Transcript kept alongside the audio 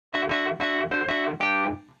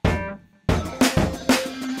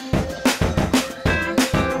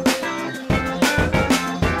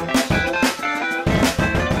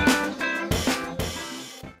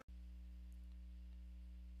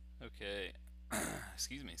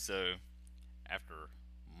Excuse me. So, after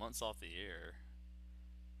months off the air,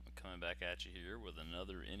 I'm coming back at you here with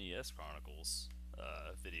another NES Chronicles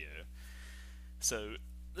video. So,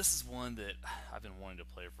 this is one that I've been wanting to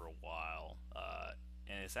play for a while,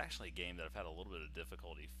 and it's actually a game that I've had a little bit of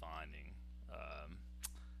difficulty finding.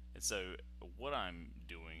 And so, what I'm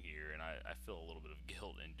doing here, and I feel a little bit of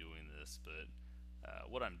guilt in doing this, but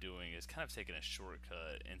what I'm doing is kind of taking a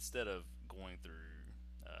shortcut instead of going through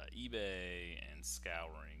eBay and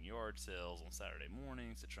scouring yard sales on Saturday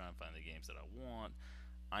mornings to try and find the games that I want.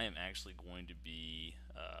 I am actually going to be,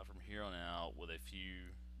 from here on out, with a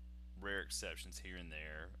few rare exceptions here and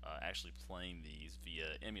there, actually playing these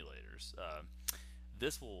via emulators.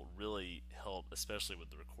 This will really help, especially with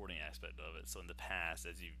the recording aspect of it. So in the past,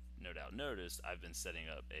 as you've no doubt noticed, I've been setting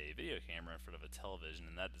up a video camera in front of a television,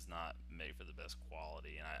 and that does not make for the best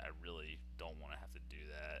quality, and I really don't want to have to do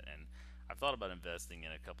that. And I've thought about investing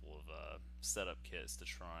in a couple of setup kits to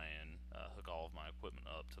try and hook all of my equipment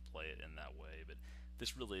up to play it in that way, but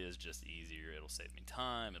this really is just easier. It'll save me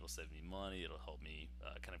time, it'll save me money, it'll help me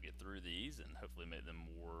kind of get through these and hopefully make them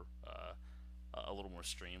more a little more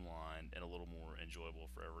streamlined and a little more enjoyable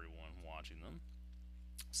for everyone watching them.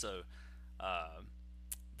 So uh,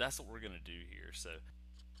 that's what we're gonna do here. So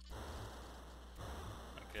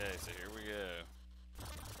okay, so here we go.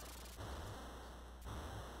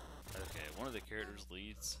 Okay, one of the characters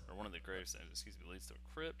leads, or one of the gravestones, excuse me, leads to a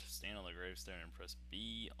crypt. Stand on the gravestone and press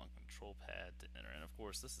B on control pad to enter. And of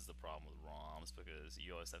course, this is the problem with ROMs because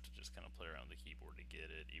you always have to just kind of play around the keyboard to get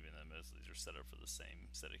it, even though most of these are set up for the same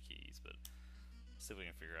set of keys. But let's see if we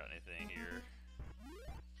can figure out anything here.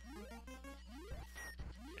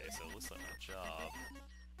 Okay, so it looks like my job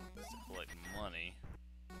is to collect money,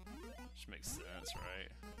 which makes sense, right?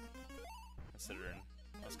 Considering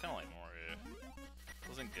it's kind of like Mario.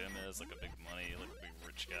 Wasn't Gomez like a big money, like a big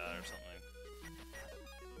rich guy or something?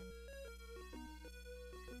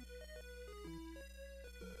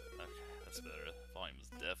 Okay, that's better. The volume was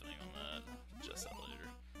deafening on that. Just that later.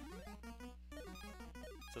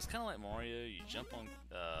 So it's kind of like Mario. You jump on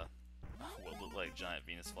what look like giant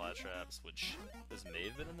Venus flytraps, which this may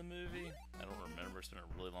have been in the movie. I don't remember. It's been a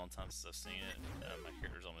really long time since I've seen it. My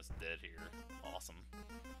character's almost dead here. Awesome.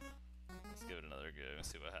 Let's give it another go and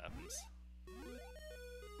see what happens.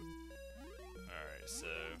 Alright, so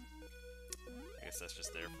I guess that's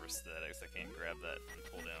just there for aesthetics. I can't grab that and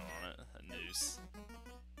pull down on it. A noose.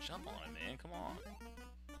 Jump on it, man. Come on.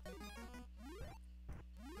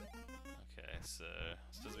 Okay, so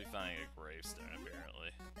supposed to be finding a gravestone,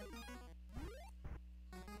 apparently.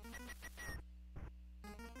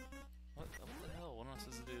 What the hell? What am I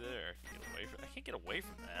supposed to do there? I can't get away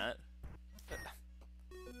from that.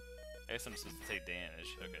 I guess I'm supposed to take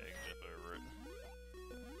damage. Okay, I can jump over it.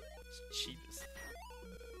 It's cheapest.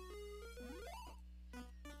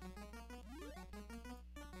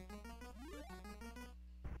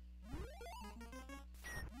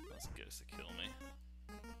 That's ghost to kill me.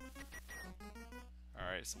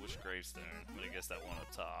 Alright, so which gravestone? I'm gonna guess that one up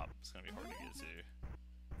top. It's gonna be hard to get to.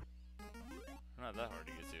 Not that hard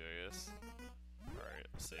to get to, I guess. Alright,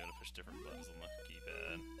 let's see. I'm gonna push different buttons on the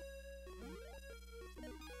keypad.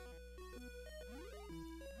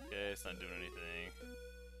 Okay, it's not doing anything.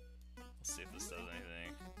 Let's see if this does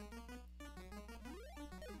anything.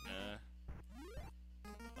 Nah.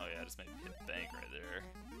 Oh yeah, I just made me hit bank right there.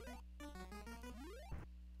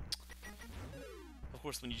 Of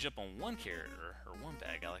course, when you jump on one character, or one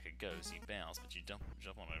bad guy like a ghost, you bounce, but you jump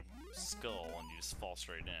on a skull and you just fall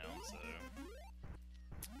straight down, so...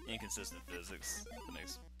 Inconsistent physics. That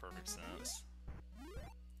makes perfect sense.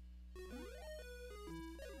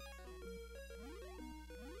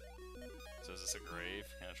 So is this a grave?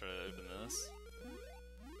 Can I try to open this?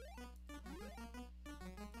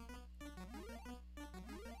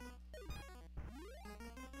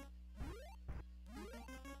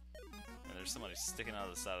 And there's somebody sticking out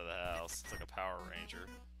of the side of the house. It's like a Power Ranger.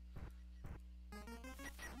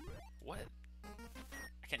 What?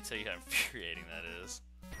 I can't tell you how infuriating that is.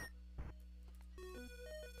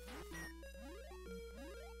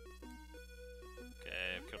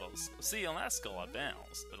 Okay, I've killed all this. See, on that skull I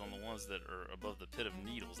bounced, but on the ones that are above the pit of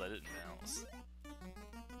needles I didn't bounce.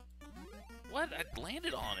 What? I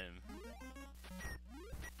landed on him!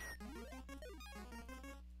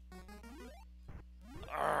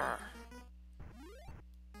 Arrgh!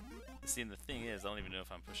 See, and the thing is, I don't even know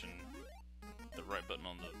if I'm pushing the right button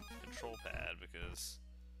on the control pad, because...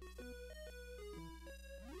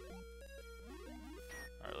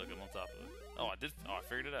 Alright, look, I'm on top of it. Oh, I did. Oh, I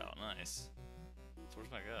figured it out. Nice. So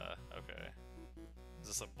where's my guy? Okay. Is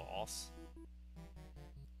this a boss?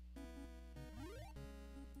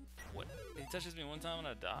 What? touches me one time and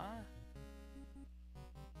I die?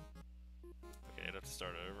 Okay, I'd have to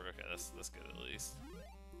start over. Okay, that's good at least.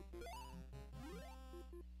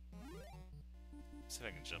 See if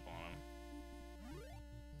I can jump on him.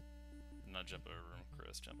 Not jump over him,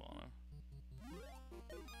 Chris. Jump on him.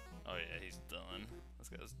 Oh yeah, he's done. This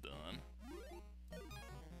guy's done.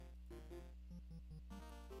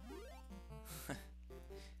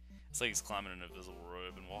 It's like he's climbing an invisible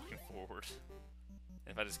rope and walking forward.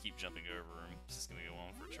 And if I just keep jumping over him, it's just gonna go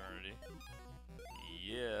on for eternity.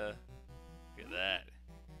 Yeah. Look at that.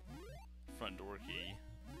 Front door key.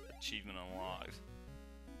 Achievement unlocked.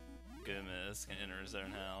 Gomez can enter his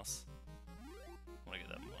own house. I wanna get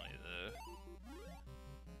that money though.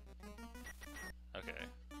 Okay.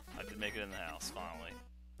 I did make it in the house, finally.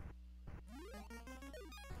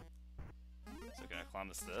 So can I climb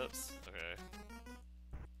the steps? Okay.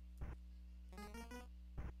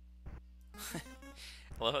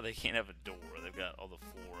 I love how they can't have a door. They've got all the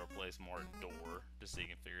floor, a place marked door, just so you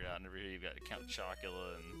can figure it out. And over here you've got Count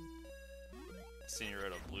Chocula and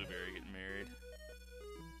Senorita Blueberry getting married.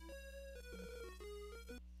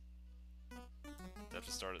 Do I have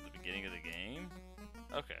to start at the beginning of the game?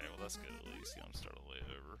 Okay, well that's good at least. You don't start all the way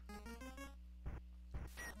over.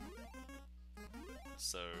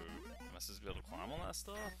 So, am I supposed to be able to climb on that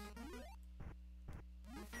stuff?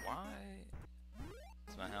 Why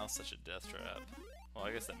is my house such a death trap? Well,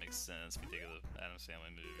 I guess that makes sense if you think of the Addams Family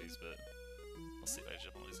movies, but let's see if I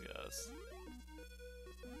jump on these guys.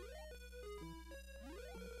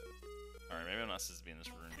 Alright, maybe I'm not supposed to be in this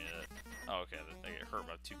room yet. Oh, okay, they get hurt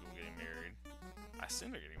by two people getting married. I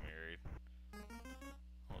assume they're getting married.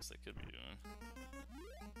 What else they could be doing?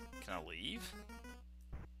 Can I leave?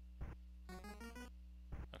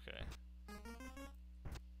 Okay.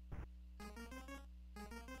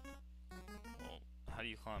 Well, how do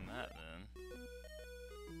you climb that then?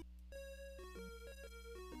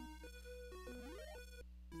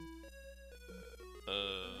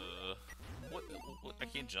 What? I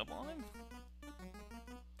can't jump on him?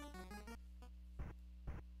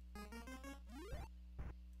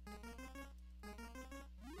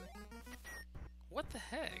 What the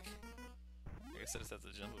heck? I guess I just have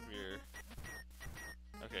to jump up here.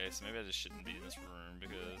 Okay, so maybe I just shouldn't be in this room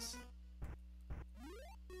because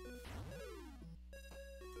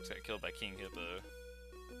I just got killed by King Hippo.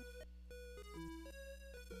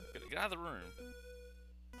 Get out of the room.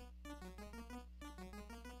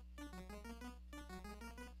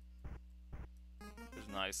 There's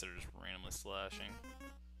knights that are just randomly slashing.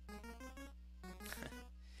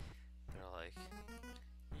 They're like,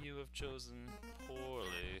 you have chosen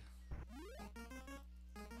poorly.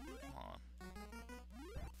 Come on.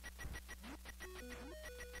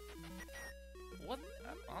 What?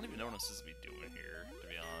 I don't even know what I'm supposed to be doing here, to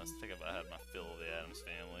be honest. I think I've had my fill of the Addams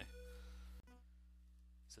Family.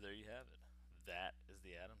 So there you have it. That is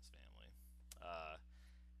the Addams Family.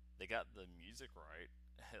 They got the music right,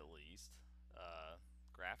 at least.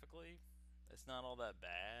 Graphically, it's not all that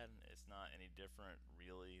bad. It's not any different,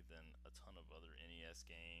 really, than a ton of other NES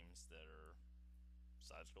games that are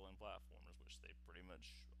side-scrolling platformers, which they pretty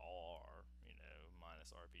much all are, you know,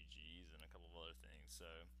 minus RPGs and a couple of other things. So,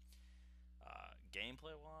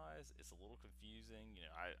 gameplay-wise, it's a little confusing. You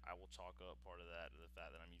know, I will chalk up part of that to the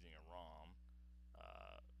fact that I'm using a ROM,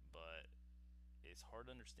 but it's hard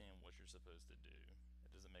to understand what you're supposed to do.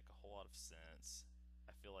 It doesn't make a whole lot of sense.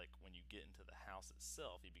 I feel like when you get into the house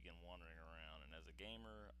itself, you begin wandering around, and as a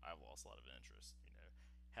gamer, I've lost a lot of interest. You know,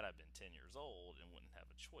 had I been 10 years old and wouldn't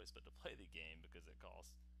have a choice but to play the game because it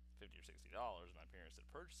cost $50 or $60 and my parents had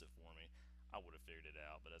purchased it for me, I would have figured it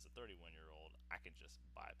out. But as a 31-year-old, I can just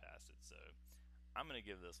bypass it. So I'm going to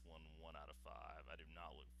give this one 1 out of 5. I do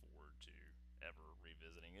not look forward to ever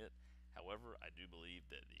revisiting it. However, I do believe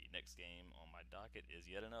that the next game on my docket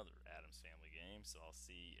is yet another Addams Family game, so I'll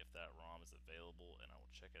see if that ROM is available and I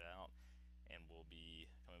will check it out. And we'll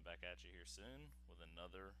be coming back at you here soon with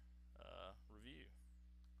another